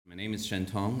My name is Shen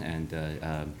Tong, and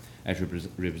I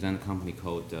represent a company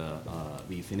called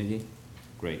VFinity.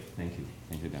 Great, thank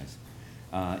you guys.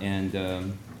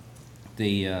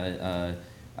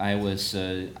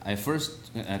 I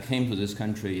first came to this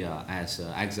country as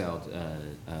exiled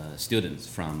students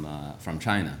from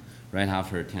China right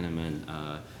after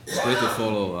Tiananmen. It's great to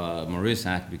follow Maurice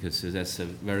Act because that's a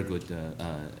very good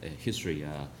history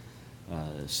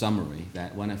summary.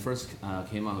 That when I first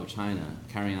came out of China,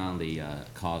 carrying on the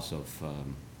cause of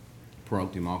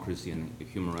pro-democracy and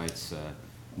human rights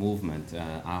movement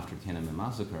after Tiananmen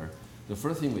massacre, the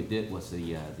first thing we did was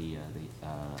the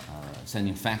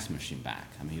sending fax machine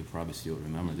back. I mean, you probably still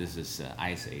remember this is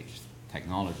Ice Age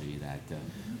technology that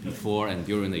before and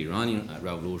during the Iranian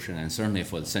Revolution, and certainly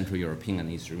for the Central European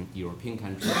and Eastern European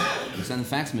countries, you send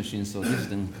fax machines so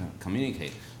citizens can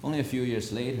communicate. Only a few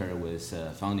years later, with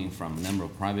funding from a number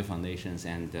of private foundations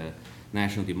and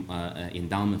National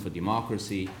Endowment for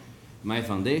Democracy, my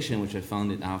foundation, which I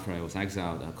founded after I was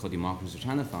exiled, called Democracy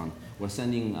China Fund, was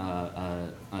sending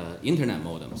internet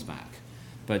modems back.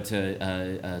 But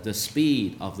the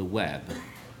speed of the web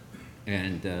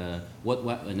and what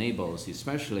web enables,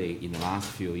 especially in the last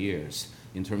few years,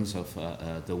 in terms of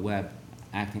the web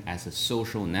acting as a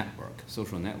social network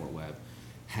web,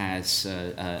 has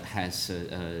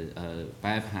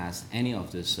bypassed any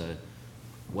of this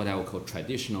what I would call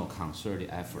traditional concerted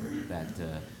effort that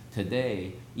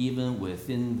today, even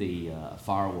within the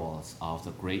firewalls of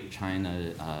the Great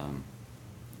China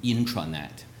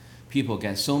intranet, people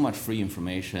get so much free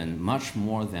information, much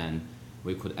more than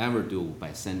we could ever do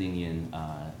by sending in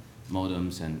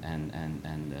modems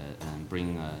and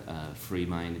bringing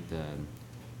free-minded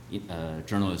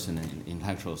journalists and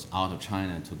intellectuals out of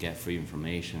China to get free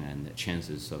information and the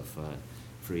chances of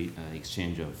free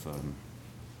exchange of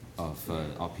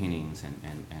opinions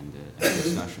and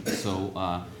discussion. So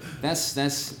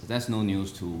that's no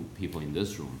news to people in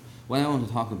this room. What I want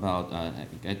to talk about,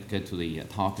 get to the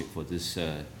topic for this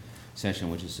session,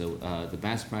 which is the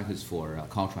best practice for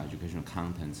cultural educational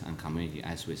contents and community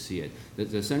as we see it.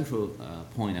 The central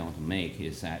point I want to make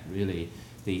is that really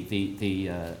the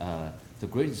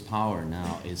greatest power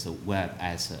now is the web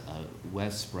as a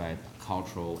widespread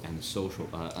cultural and social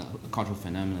cultural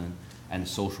phenomenon and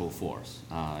social force.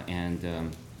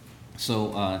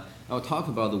 So I'll talk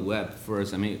about the web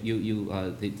first. I mean,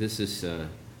 this is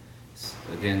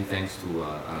again thanks to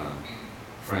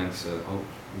Frank's. Oh,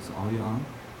 is the audio on?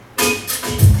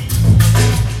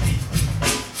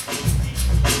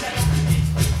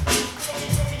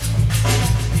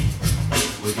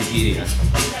 Wikipedia.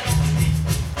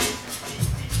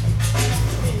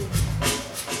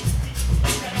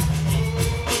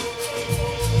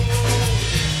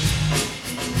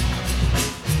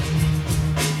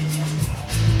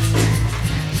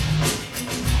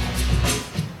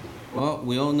 Well,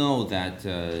 we all know that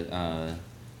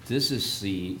this is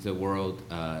the world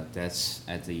that's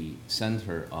at the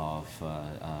center of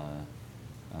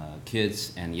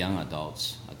kids and young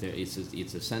adults.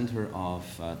 It's a center of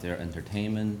their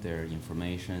entertainment, their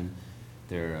information,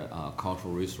 their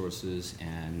cultural resources,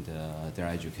 and their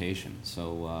education.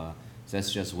 So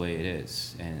that's just the way it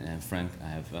is. And Frank,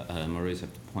 Maurice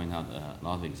have to point out a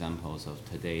lot of examples of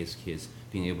today's kids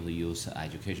being able to use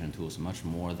education tools much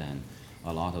more than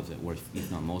a lot of or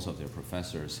if not most of their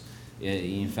professors.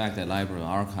 In fact, the library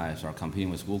archives are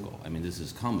competing with Google. I mean, this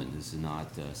is common. This is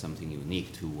not something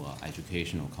unique to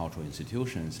educational cultural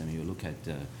institutions. I mean, you look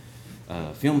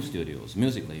at film studios,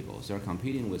 music labels, they're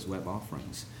competing with web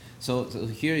offerings. So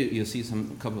here you see a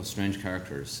couple of strange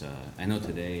characters. I know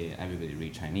today everybody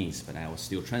reads Chinese, but I will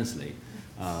still translate.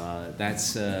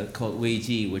 That's called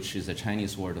Weiji, which is a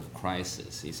Chinese word of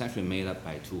crisis. It's actually made up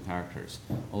by two characters.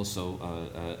 Also,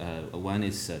 one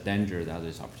is danger, the other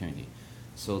is opportunity.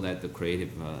 So that the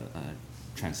creative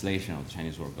translation of the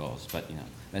Chinese word goes. But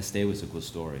let's stay with a good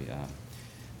story.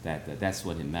 That's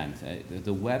what it meant.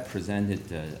 The web presented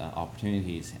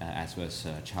opportunities as well as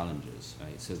challenges.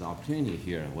 Right? So the opportunity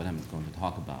here, what I'm going to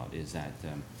talk about, is that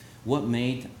what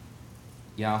made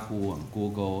Yahoo and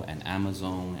Google and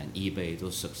Amazon and eBay,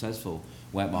 those successful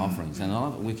web offerings, and a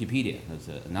lot of Wikipedia, those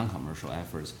non-commercial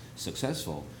efforts,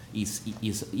 successful, is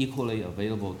equally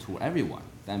available to everyone.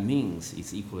 That means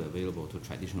it's equally available to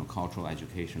traditional cultural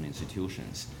education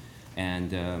institutions. And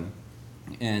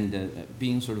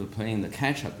being sort of playing the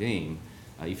catch-up game,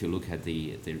 if you look at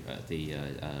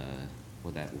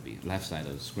what that would be, left side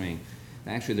of the screen,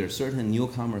 actually there are certain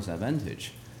newcomers'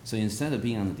 advantage. So instead of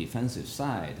being on the defensive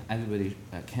side, everybody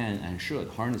can and should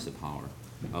harness the power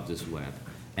of this web.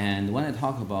 And when I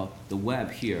talk about the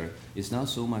web here, it's not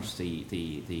so much the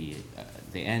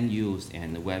end use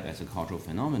and the web as a cultural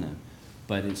phenomenon,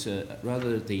 but it's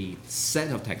rather the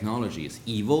set of technologies,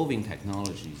 evolving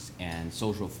technologies and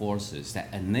social forces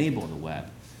that enable the web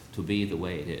to be the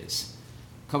way it is.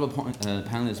 A couple of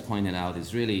panelists pointed out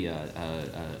it's really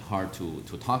hard to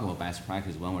talk about best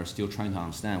practice when we're still trying to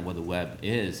understand what the web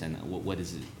is and what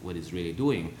it's really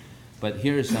doing. But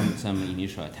here are some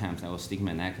initial attempts. I will stick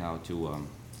my neck out to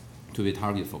be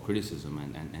targeted for criticism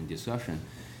and discussion.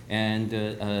 And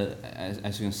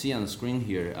as you can see on the screen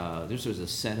here, this is a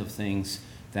set of things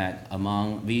that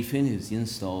among VFinity's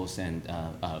installs and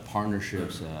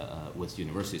partnerships with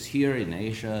universities here in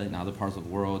Asia, in other parts of the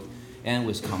world, and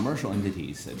with commercial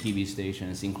entities, TV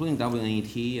stations, including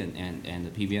WNET and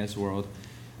the PBS world,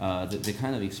 the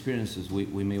kind of experiences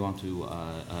we may want to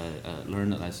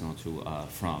learn a lesson or two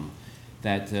from.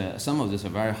 That some of these are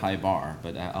very high bar,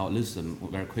 but I'll list them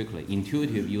very quickly.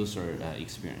 Intuitive user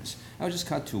experience. I'll just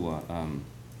cut to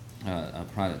a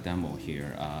product demo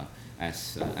here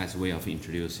as a way of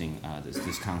introducing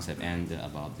this concept and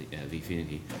about the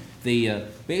VFinity.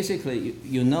 Basically,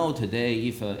 you know today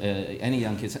if any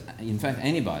young kids, in fact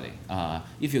anybody,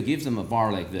 if you give them a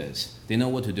bar like this, they know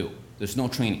what to do. There's no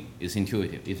training. It's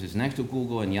intuitive. If it's next to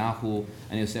Google and Yahoo,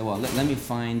 and you say, well, let me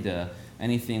find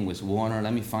anything with Warner,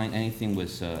 let me find anything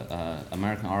with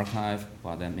American Archive.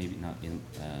 Well, that maybe not in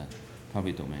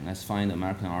public domain. Let's find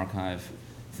American Archive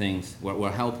things.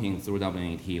 We're helping through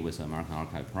WNET with the American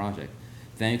Archive project.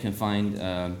 Then you can find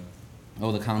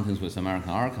all the contents with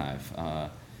American Archive.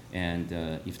 And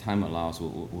if time allows,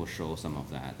 we'll show some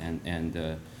of that.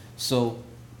 So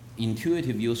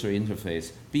intuitive user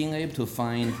interface, being able to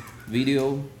find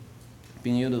video,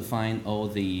 being able to find all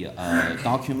the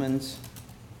documents,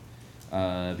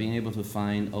 being able to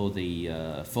find all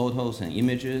the photos and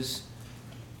images,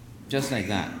 just like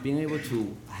that. Being able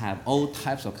to have all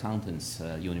types of contents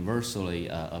universally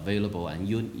available and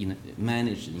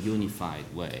managed in a unified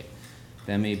way.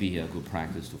 That may be a good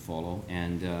practice to follow.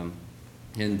 And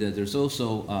there's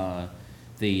also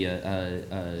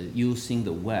using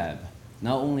the web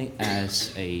not only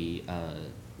as a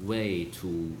way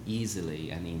to easily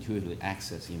and intuitively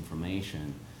access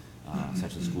information,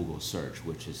 such as Google search,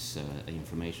 which is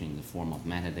information in the form of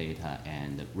metadata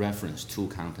and reference to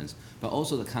contents, but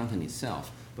also the content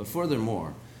itself. But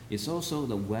furthermore, it's also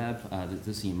the web,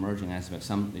 this emerging aspect,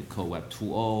 some they call Web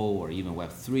 2.0 or even Web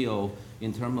 3.0,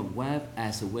 in terms of web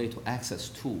as a way to access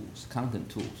tools, content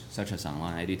tools, such as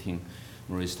online editing,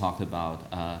 Maurice talked about,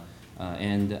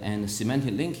 and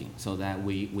semantic linking, so that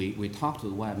we talk to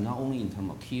the web not only in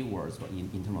terms of keywords, but in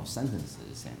terms of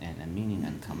sentences and meaning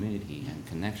and community and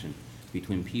connection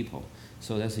between people.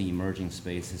 So that's the emerging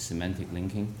space, is semantic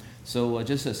linking. So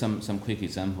just some quick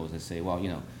examples that say, well,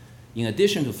 in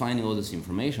addition to finding all this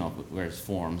information of various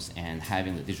forms and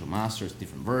having the digital masters,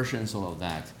 different versions, all of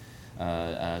that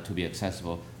to be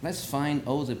accessible, let's find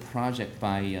all the project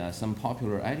by some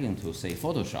popular editing tools, say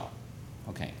Photoshop.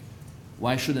 Okay.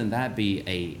 Why shouldn't that be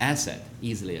an asset,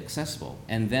 easily accessible,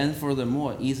 and then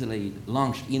furthermore easily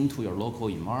launched into your local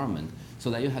environment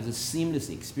so that you have the seamless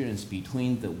experience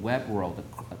between the web world,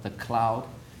 the cloud,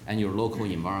 and your local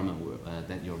environment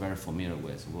that you're very familiar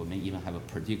with. We may even have a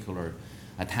particular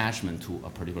attachment to a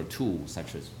particular tool,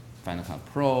 such as Final Cut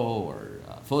Pro or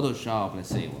Photoshop. Let's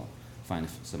say, well, find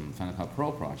some Final Cut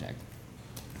Pro project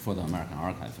for the American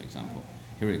Archive, for example.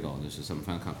 Here we go. This is some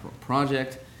Final Cut Pro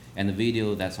project, and the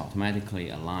video that's automatically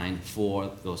aligned for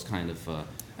those kind of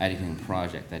editing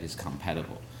project that is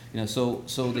compatible. So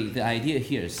the idea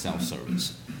here is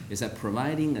self-service. Is that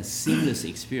providing a seamless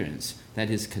experience that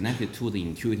is connected to the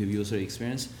intuitive user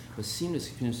experience, but seamless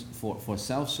experience for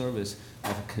self-service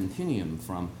of a continuum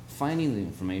from finding the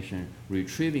information,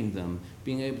 retrieving them,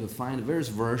 being able to find various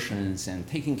versions, and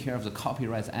taking care of the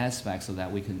copyright aspects so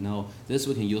that we can know this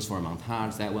we can use for a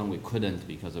montage, that one we couldn't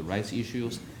because of rights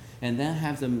issues, and then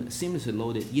have them seamlessly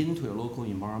loaded into your local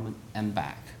environment and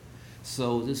back.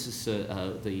 So this is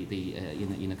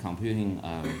in the computing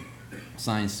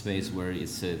science space where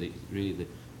it's really the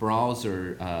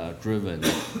browser-driven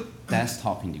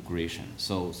desktop integration.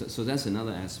 So that's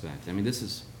another aspect. I mean, this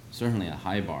is certainly a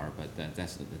high bar, but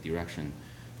that's the direction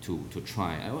to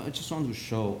try. I just want to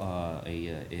show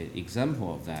an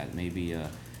example of that, maybe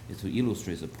to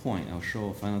illustrate the point. I'll show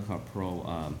a Final Cut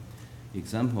Pro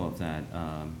example of that.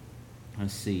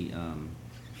 Let's see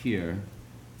here.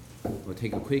 We'll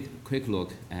take a quick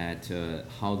look at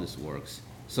how this works.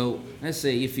 So let's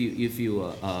say if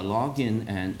you log in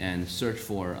and search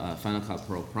for Final Cut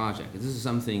Pro project, this is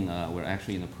something we're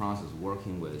actually in the process of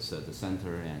working with the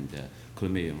center and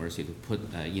Columbia University to put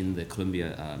in the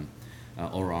Columbia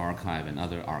Oral Archive and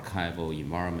other archival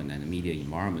environment and media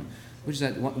environment, which is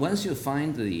that once you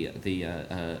find the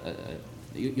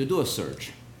you do a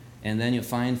search, and then you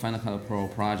find Final Cut Pro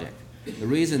project. The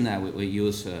reason that we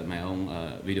use my own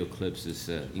video clips is,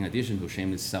 in addition to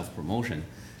shameless self-promotion,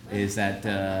 is that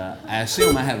I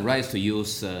assume I have rights to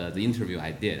use the interview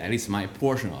I did, at least my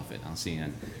portion of it on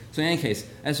CNN. So in any case,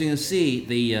 as you can see,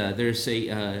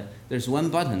 there's one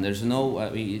button. There's no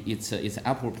it's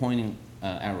upward pointing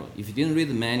arrow. If you didn't read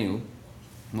the manual,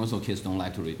 most of the kids don't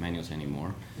like to read manuals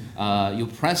anymore. You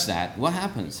press that. What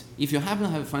happens? If you happen to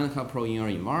have Final Cut Pro in your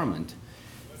environment,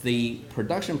 the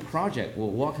production project will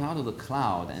walk out of the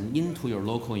cloud and into your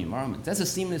local environment. That's a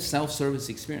seamless self-service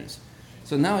experience.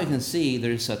 So now you can see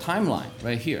there's a timeline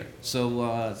right here. So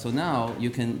now you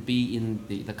can be in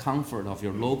the comfort of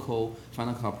your local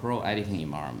Final Cut Pro editing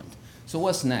environment. So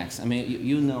what's next? I mean,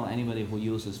 you know anybody who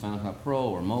uses Final Cut Pro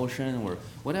or Motion or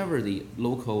whatever the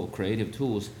local creative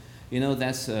tools, you know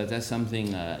that's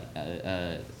something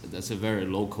that's a very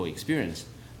local experience.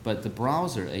 But the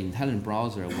browser, an intelligent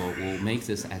browser, will make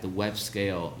this at the web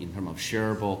scale in terms of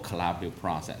shareable, collaborative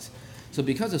process. So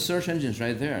because the search engine is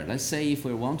right there, let's say if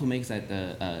we want to make that,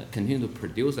 continue to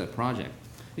produce that project,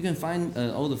 you can find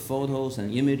all the photos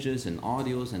and images and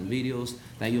audios and videos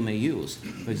that you may use.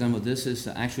 For example, this is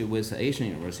actually with Asian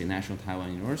University, National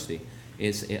Taiwan University.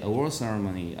 It's an award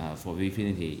ceremony for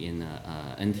VFinity in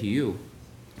NTU.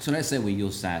 So let's say we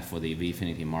use that for the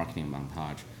VFinity marketing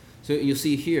montage. So you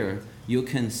see here, you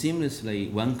can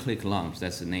seamlessly one-click launch,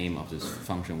 that's the name of this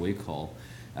function we call,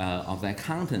 of that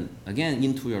content, again,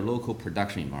 into your local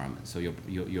production environment. So your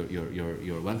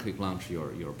one-click launch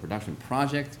your production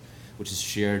project, which is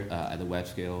shared at the web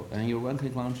scale, and you're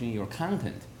one-click launching your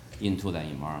content into that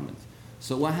environment.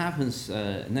 So what happens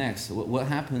next? What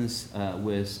happens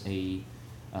with a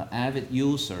avid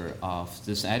user of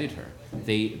this editor?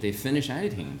 They finish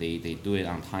editing. They do it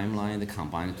on timeline. They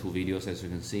combine the two videos, as you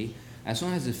can see. As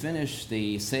soon as they finish,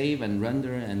 they save and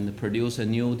render and produce a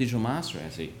new digital master,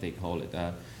 as they call it.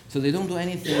 So they don't do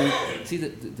anything. See,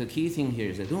 the key thing here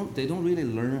is they don't really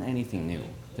learn anything new.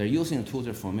 They're using a tool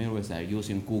they're familiar with. They're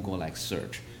using Google-like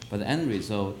search. But the end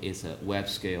result is a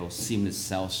web-scale, seamless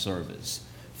self-service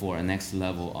for a next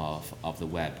level of the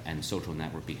web and social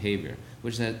network behavior,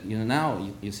 which that now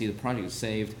you see the project is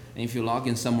saved, and if you log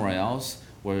in somewhere else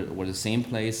or the same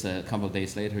place a couple of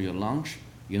days later you launch,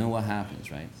 you know what happens,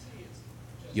 right?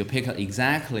 You pick up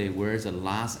exactly where the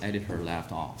last editor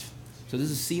left off. So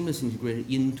this is seamless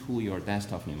integrated into your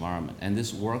desktop environment, and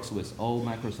this works with all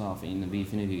Microsoft in the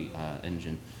VFinity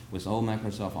engine, with all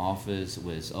Microsoft Office,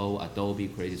 with all Adobe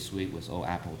Creative Suite, with all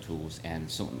Apple tools, and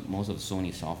so most of the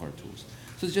Sony software tools.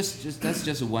 So that's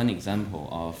just one example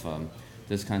of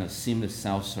this kind of seamless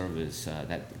self-service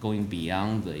that going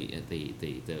beyond the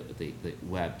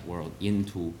web world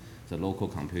into the local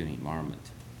computing environment.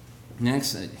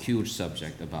 Next, a huge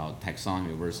subject about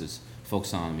taxonomy versus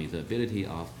folksonomy, the ability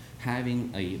of having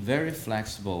a very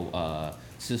flexible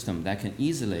system that can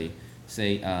easily,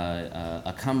 say,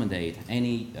 accommodate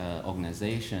any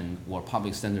organization or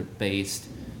public standard-based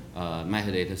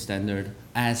metadata standard,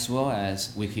 as well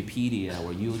as Wikipedia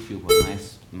or YouTube or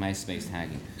MySpace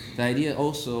tagging. The idea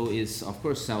also is, of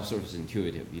course, self-service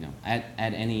intuitive.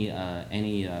 Add any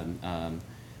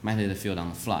metadata field on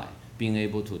the fly, being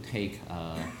able to take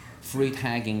free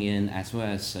tagging in, as well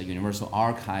as university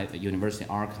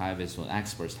archivists or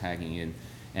experts tagging in,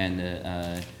 and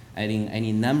adding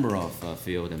any number of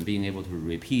fields and being able to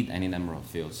repeat any number of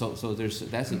fields. So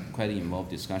that's a quite involved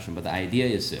discussion, but the idea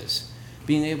is this: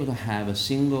 being able to have a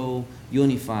single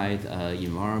unified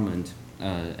environment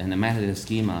and a metadata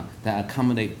schema that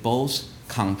accommodate both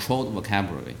controlled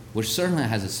vocabulary, which certainly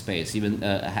has a space, even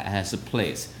has a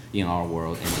place in our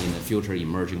world and in the future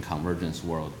emerging convergence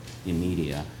world in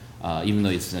media, even though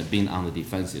it's been on the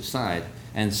defensive side,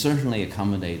 and certainly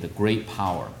accommodate the great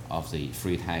power of the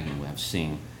free tagging we have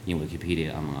seen in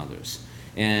Wikipedia, among others.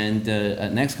 And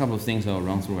next couple of things I'll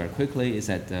run through very quickly is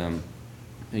that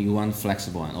you want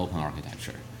flexible and open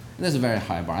architecture. And that's a very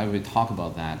high bar. I will talk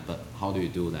about that, but how do you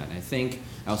do that? I think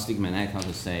I'll stick my neck out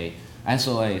to say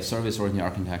SOA, service-oriented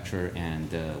architecture, and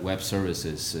web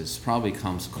services probably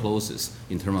comes closest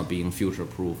in terms of being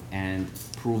future-proof and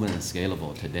proven and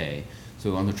scalable today. So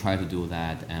we want to try to do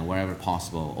that, and wherever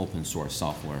possible, open source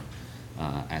software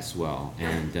as well.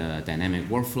 And dynamic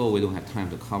workflow, we don't have time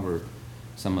to cover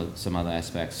some other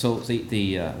aspects. So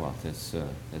well,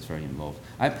 that's very involved.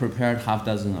 I prepared half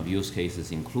dozen of use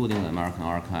cases, including the American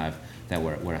Archive, that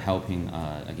we're helping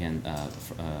again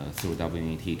through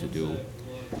WNET to do.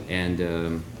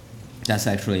 And that's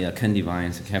actually Ken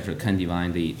Devine, captured Ken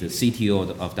Devine, the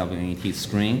CTO of WNET's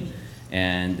screen,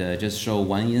 and just show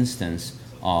one instance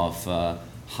of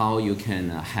how you can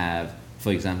have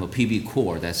For example, PB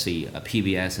Core, that's the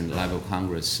PBS and the Library of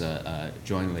Congress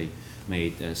jointly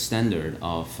made a standard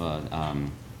of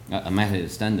a method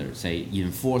standard, say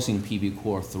enforcing PB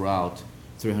Core throughout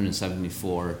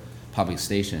 374 public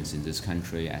stations in this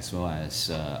country, as well as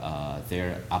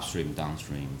their upstream,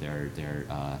 downstream, their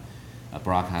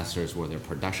broadcasters or their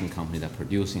production company that are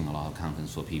producing a lot of content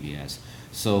for PBS.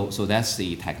 So that's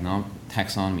the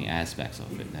taxonomy aspects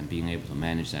of it, and being able to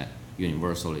manage that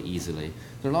universally, easily.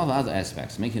 There are a lot of other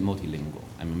aspects. Make it multilingual.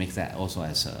 I mean, make that also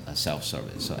as a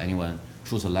self-service. So anyone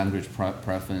choose a language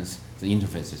preference, the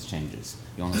interface changes.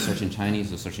 You want to search in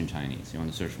Chinese, you search in Chinese. You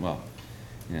want to search, well,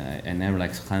 yeah, I never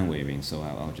like hand waving, so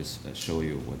I'll just show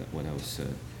you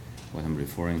what I'm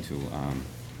referring to.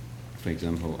 For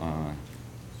example,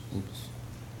 oops,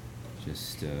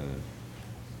 just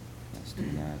let's do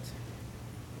that.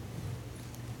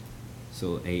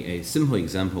 So a simple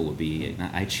example would be,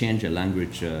 I change a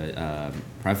language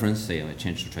preference, say I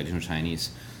change to traditional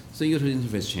Chinese. So user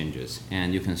interface changes,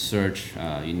 and you can search,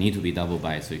 you need to be double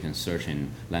byte, so you can search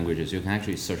in languages. You can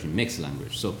actually search in mixed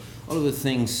language. So all of the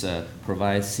things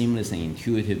provide seamless and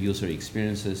intuitive user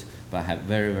experiences, but have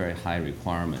very, very high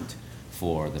requirement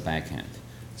for the backend.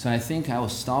 So I think I will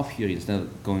stop here instead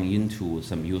of going into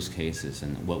some use cases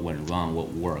and what went wrong,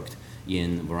 what worked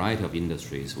in a variety of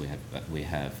industries we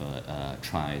have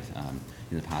tried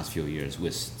in the past few years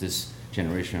with this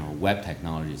generation of web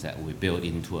technologies that we built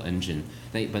into an engine.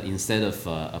 But instead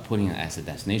of putting it as a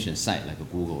destination site like a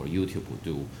Google or YouTube would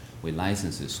do, we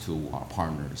license this to our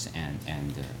partners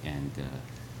and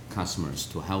customers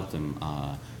to help them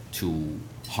to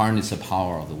harness the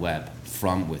power of the web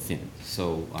from within.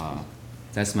 So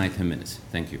that's my 10 minutes.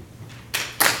 Thank you.